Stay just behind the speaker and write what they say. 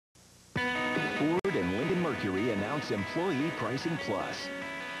Ford and Lincoln Mercury announce Employee Pricing Plus.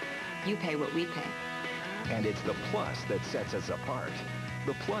 You pay what we pay. And it's the plus that sets us apart.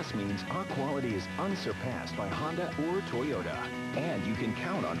 The plus means our quality is unsurpassed by Honda or Toyota. And you can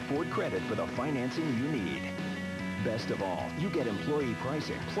count on Ford credit for the financing you need. Best of all, you get employee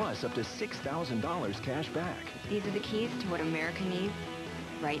pricing plus up to $6,000 cash back. These are the keys to what America needs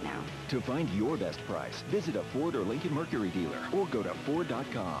right now. To find your best price, visit a Ford or Lincoln Mercury dealer or go to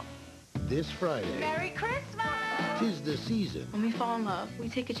Ford.com. This Friday. Merry Christmas! 'Tis the season. When we fall in love, we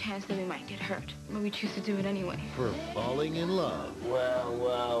take a chance that we might get hurt, but we choose to do it anyway. For falling in love. Well,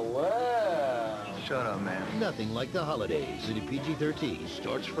 well, well. Shut up, man. Nothing like the holidays. Rated PG-13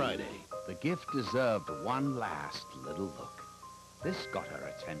 starts Friday. The gift deserved one last little look. This got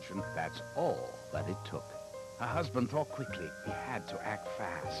her attention. That's all that it took. Her husband thought quickly. He had to act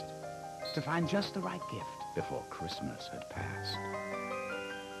fast to find just the right gift before Christmas had passed.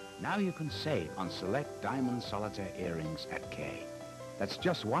 Now you can save on select diamond solitaire earrings at K. That's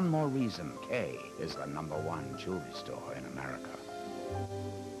just one more reason K is the #1 jewelry store in America.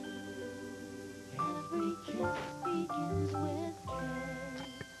 Every kiss begins with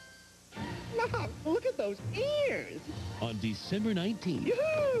K. Mom, look at those ears! On December 19th,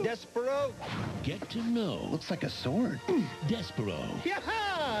 Yoo-hoo! Desperaux! get to know Looks like a sword. Desperaux,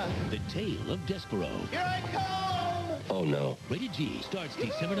 Yaha! the tale of Desperaux. Here I come! Oh no. Rated G starts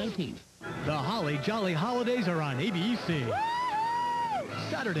December 19th. The Holly Jolly Holidays are on ABC.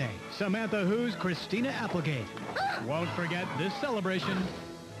 Saturday, Samantha Who's Christina Applegate. Won't forget this celebration.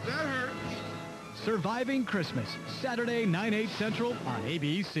 That hurts. Surviving Christmas, Saturday, 9/8 Central on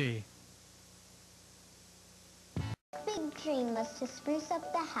ABC. Big dream was to spruce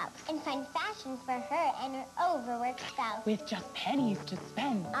up the house and find fashion for her and her overworked spouse. With just pennies to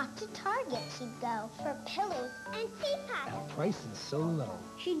spend. Off to Target she'd go for pillows and teapots. Our price is so low.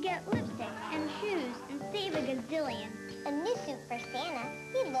 She'd get lipstick and shoes and save a gazillion. A new suit for Santa,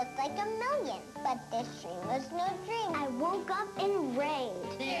 he looked like $1 million. But this dream was no dream. I woke up and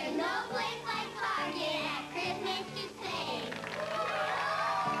rained. There's no place like Target at Christmas to save.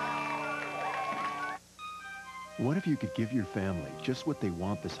 What if you could give your family just what they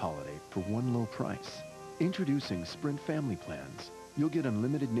want this holiday for one low price? Introducing Sprint Family Plans. You'll get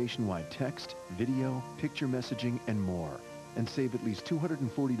unlimited nationwide text, video, picture messaging, and more, and save at least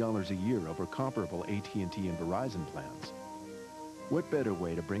 $240 a year over comparable AT&T and Verizon plans. What better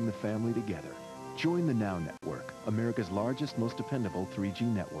way to bring the family together? Join the Now Network, America's largest, most dependable 3G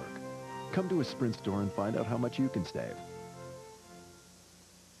network. Come to a Sprint store and find out how much you can save.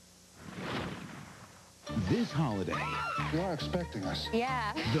 This holiday, you are expecting us.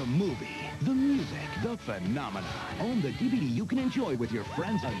 Yeah. the movie, the music, the phenomenon. Own the DVD you can enjoy with your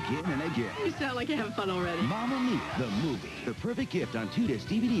friends again and again. You sound like you're having fun already. Mamma Mia, the movie. The perfect gift on 2-disc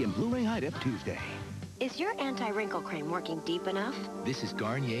DVD and Blu-ray high-def Tuesday. Is your anti-wrinkle cream working deep enough? This is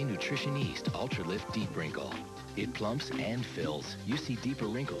Garnier Nutrition Yeast Ultra-Lift Deep Wrinkle. It plumps and fills. You see deeper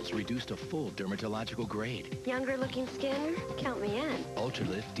wrinkles reduced to full dermatological grade. Younger looking skin? Count me in.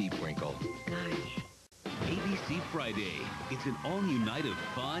 Ultra-Lift Deep Wrinkle. Garnier. ABC Friday. It's an all-new night of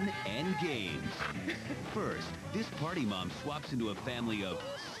fun and games. First, this party mom swaps into a family of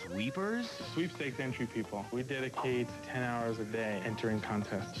sweepers. Sweepstakes entry people. We dedicate 10 hours a day entering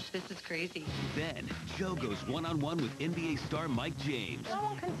contests. This is crazy. Then, Joe goes one-on-one with NBA star Mike James. No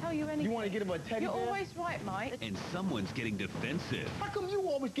one can tell you anything. You want to get him a teddy You're bear? always right, Mike. And someone's getting defensive. How come you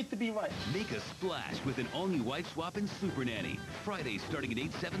always get to be right? Make a splash with an all-new wife swap and Supernanny. Friday starting at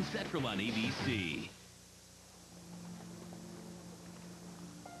 8/7 Central on ABC.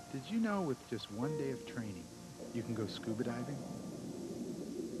 Did you know with just one day of training, you can go scuba diving?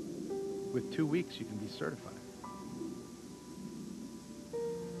 With 2 weeks, you can be certified.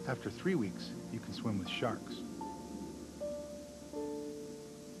 After 3 weeks, you can swim with sharks.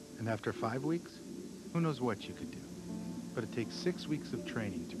 And after 5 weeks, who knows what you could do. But it takes 6 weeks of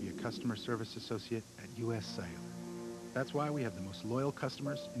training to be a customer service associate at US Cellular. That's why we have the most loyal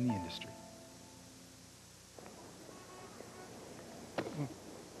customers in the industry.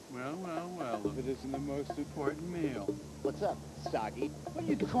 Well, well, well, if it isn't the most important meal. What's up, Soggy? What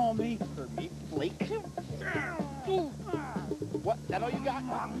do you call me? For meat flake? What? That all you got?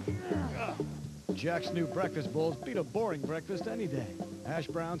 Jack's new breakfast bowls beat a boring breakfast any day. Hash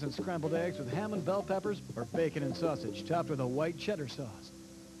browns and scrambled eggs with ham and bell peppers, or bacon and sausage topped with a white cheddar sauce.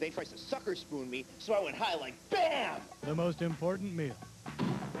 They tried to sucker spoon me, so I went high like BAM! The most important meal.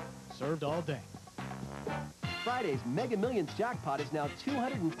 Served all day. Friday's Mega Millions Jackpot is now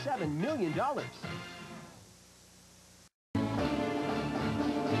 $207 million.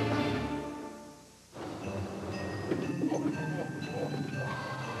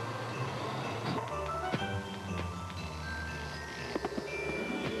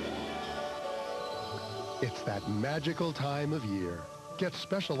 It's that magical time of year. Get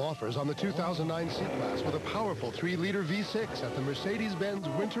special offers on the 2009 C-Class with a powerful 3-liter V6 at the Mercedes-Benz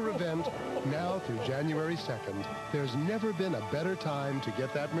winter event now through January 2nd. There's never been a better time to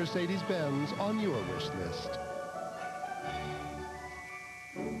get that Mercedes-Benz on your wish list.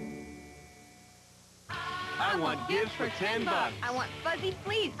 I want gifts for $10. I want fuzzy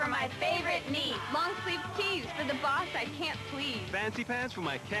fleece for my favorite niece. Long sleeve tees for the boss I can't please. Fancy pants for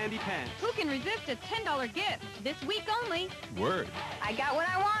my candy pants. Who can resist a $10 gift? This week only. Word. I got what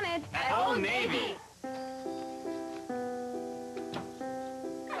I wanted at Old Old Navy. Navy.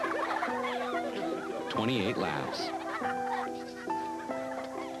 28 laughs.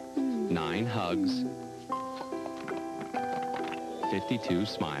 9 hugs. 52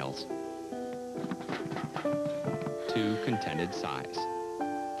 smiles. 2 contented sighs.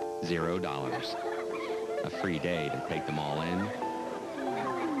 $0. A free day to take them all in.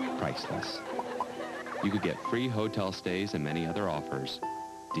 Priceless. You could get free hotel stays and many other offers.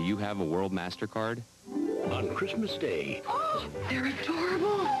 Do you have a World MasterCard? On Christmas Day, Oh, they're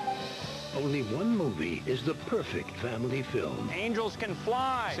adorable. only one movie is the perfect family film. Angels can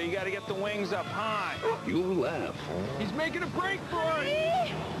fly, so you gotta get the wings up high. You'll laugh. He's making a break for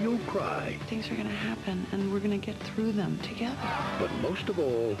it. You'll cry. Things are gonna happen, and we're gonna get through them together. But most of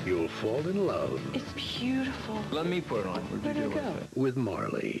all, you'll fall in love It's beautiful. Let me put it on. Where'd it go? with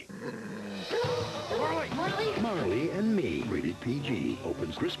Marley. Marley? Marley and Me, rated PG,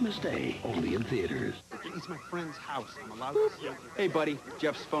 opens Christmas Day, only in theaters. It's my friend's house. I'm allowed to see it. Hey, buddy.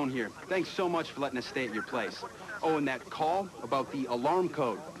 Jeff's phone here. Thanks so much for letting us stay at your place. Oh, and that call about the alarm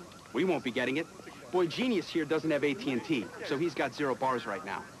code. We won't be getting it. Boy, Genius here doesn't have AT&T, so he's got 0 bars right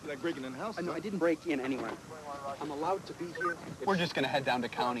now. Like breaking in the house? No, I didn't break in anywhere. I'm allowed to be here. We're just gonna head down to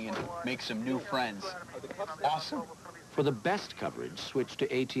county and make some new friends. Awesome. For the best coverage, switch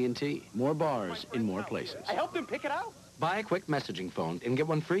to AT&T. More bars in more places. I helped him pick it out. Buy a quick messaging phone and get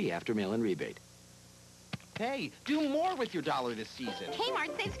one free after mail-in rebate. Hey, do more with your dollar this season.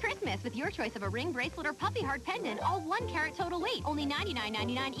 K-Mart saves Christmas with your choice of a ring, bracelet, or puppy heart pendant, all 1 carat total weight, only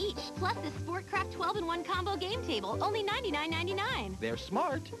 $99.99 each. Plus this Sportcraft 12-in-1 combo game table, only $99.99. They're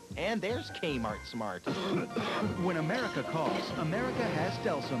smart, and there's K-Mart smart. When America calls, America has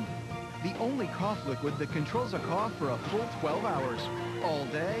Delsym. The only cough liquid that controls a cough for a full 12 hours. All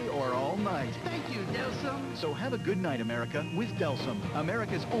day or all night. Thank you, Delsym. So have a good night, America, with Delsym,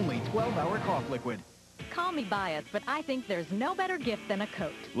 America's only 12-hour cough liquid. Call me biased, but I think there's no better gift than a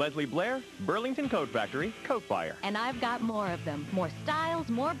coat. Leslie Blair, Burlington Coat Factory, coat buyer. And I've got more of them. More styles,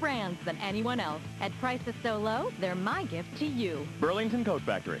 more brands than anyone else. At prices so low, they're my gift to you. Burlington Coat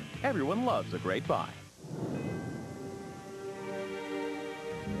Factory. Everyone loves a great buy.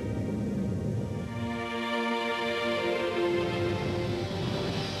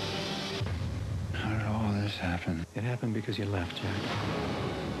 How did all this happen? It happened because you left, Jack.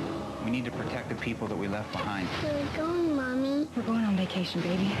 We need to protect the people that we left behind. Where are we going, Mommy? We're going on vacation,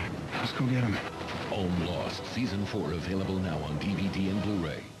 baby. Let's go get him. Home Lost, Season 4 available now on DVD and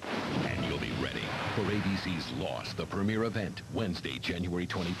Blu-ray. And you'll be ready for ABC's Lost, the premiere event, Wednesday, January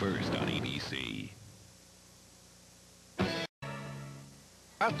 21st on ABC.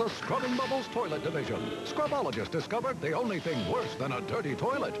 At the Scrubbing Bubbles Toilet Division, scrubologists discovered the only thing worse than a dirty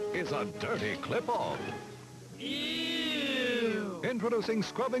toilet is a dirty clip-off. Ew! Introducing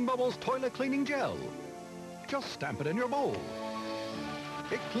Scrubbing Bubbles Toilet Cleaning Gel. Just stamp it in your bowl.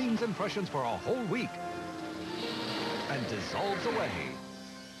 It cleans and freshens for a whole week and dissolves away.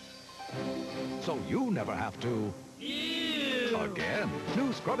 So you never have to... Ew! Again.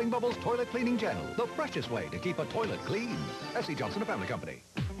 New Scrubbing Bubbles Toilet Cleaning Gel. The freshest way to keep a toilet clean. S.C. Johnson, a family company.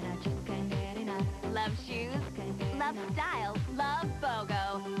 Love shoes, love style, love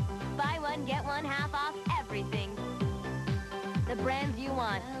BOGO. Buy one, get one half off everything. The brands you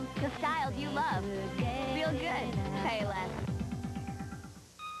want, the styles you love. Feel good, pay less.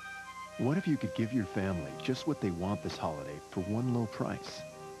 What if you could give your family just what they want this holiday for one low price?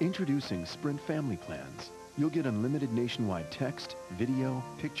 Introducing Sprint Family Plans. You'll get unlimited nationwide text, video,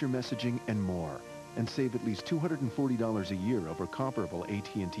 picture messaging, and more, and save at least $240 a year over comparable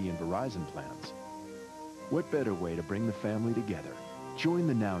AT&T and Verizon plans. What better way to bring the family together? Join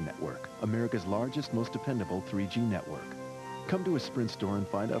the Now Network, America's largest, most dependable 3G network. Come to a Sprint store and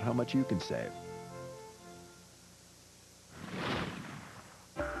find out how much you can save.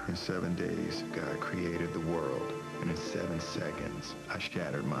 In 7 days, God created the world, and in 7 seconds, I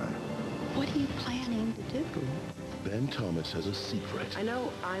shattered mine. What are you planning to do? Ben Thomas has a secret. I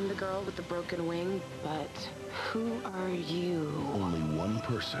know I'm the girl with the broken wing, but who are you? Only one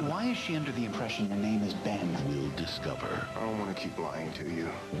person. Why is she under the impression your name is Ben? Will discover. I don't want to keep lying to you.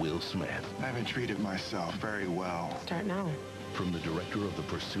 Will Smith. I haven't treated myself very well. Start now. From the director of The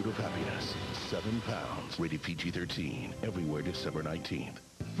Pursuit of Happiness, 7 pounds, rated PG-13, everywhere December 19th.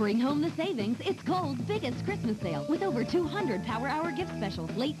 Bring home the savings. It's Kohl's biggest Christmas sale with over 200 Power Hour gift specials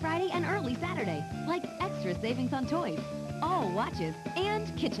late Friday and early Saturday, like extra savings on toys, all watches,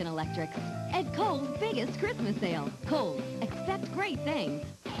 and kitchen electrics. At Kohl's biggest Christmas sale. Kohl's. Expect great things.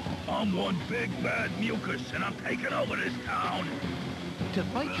 I'm one big bad mucus, and I'm taking over this town. To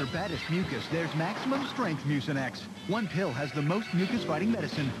fight your baddest mucus, there's Maximum Strength Mucinex. One pill has the most mucus-fighting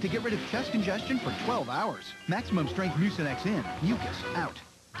medicine to get rid of chest congestion for 12 hours. Maximum Strength Mucinex in, mucus out.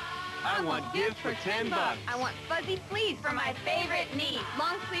 I want gifts for $10. I want fuzzy fleece for my favorite knee.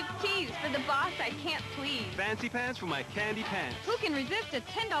 Long sleeve tees for the boss I can't please. Fancy pants for my candy pants. Who can resist a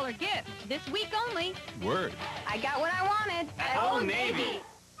 $10 gift? This week only. Word. I got what I wanted at Old Navy.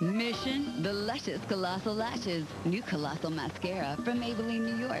 Mission, the luscious Colossal Lashes. New Colossal Mascara from Maybelline,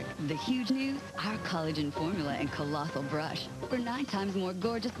 New York. The huge news, our collagen formula and Colossal brush for 9 times more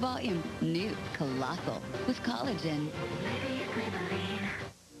gorgeous volume. New Colossal with collagen.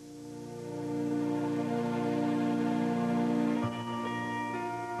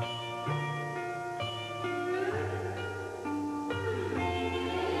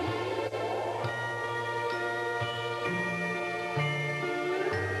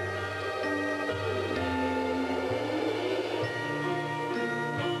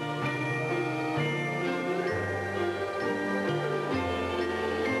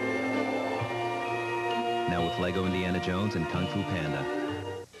 Lego Indiana Jones and Kung Fu Panda.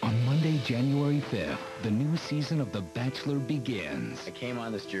 On Monday, January 5th, the new season of The Bachelor begins. I came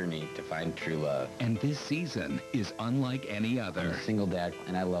on this journey to find true love. And this season is unlike any other. I'm a single dad,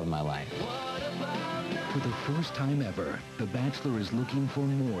 and I love my life. For the first time ever, The Bachelor is looking for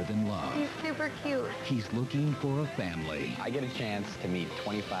more than love. He's super cute. He's looking for a family. I get a chance to meet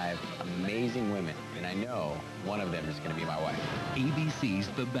 25 amazing women, and I know one of them is going to be my wife. ABC's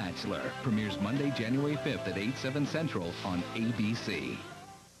The Bachelor premieres Monday, January 5th at 8/7 Central on ABC.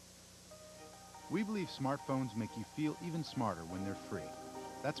 We believe smartphones make you feel even smarter when they're free.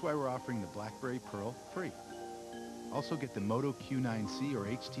 That's why we're offering the BlackBerry Pearl free. Also get the Moto Q9C or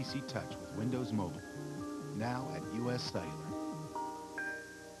HTC Touch with Windows Mobile. Now at US Cellular.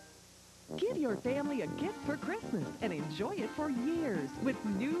 Give your family a gift for Christmas and enjoy it for years with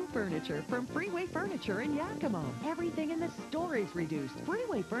new furniture from Freeway Furniture in Yakima. Everything in the store is reduced.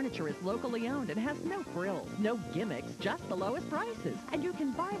 Freeway Furniture is locally owned and has no frills, no gimmicks, just the lowest prices. And you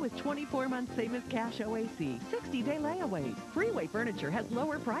can buy with 24-month same-as cash OAC, 60-day layaways. Freeway Furniture has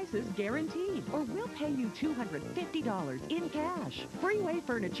lower prices guaranteed, or we'll pay you $250 in cash. Freeway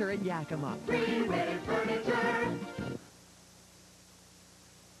Furniture in Yakima. Freeway Furniture.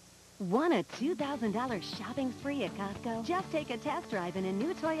 Want a $2,000 shopping spree at Costco? Just take a test drive in a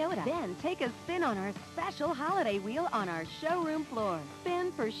new Toyota. Then take a spin on our special holiday wheel on our showroom floor.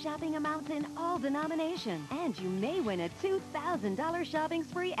 Spin for shopping amounts in all denominations. And you may win a $2,000 shopping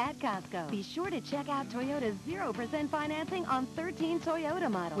spree at Costco. Be sure to check out Toyota's 0% financing on 13 Toyota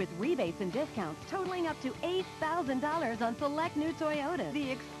models with rebates and discounts totaling up to $8,000 on select new Toyotas.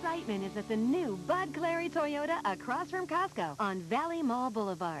 The excitement is at the new Bud Clary Toyota across from Costco on Valley Mall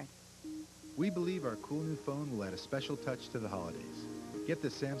Boulevard. We believe our cool new phone will add a special touch to the holidays. Get the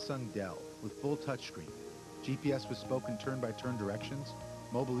Samsung Dell with full touchscreen, GPS with spoken turn-by-turn directions,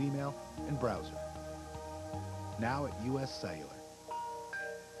 mobile email, and browser. Now at US Cellular.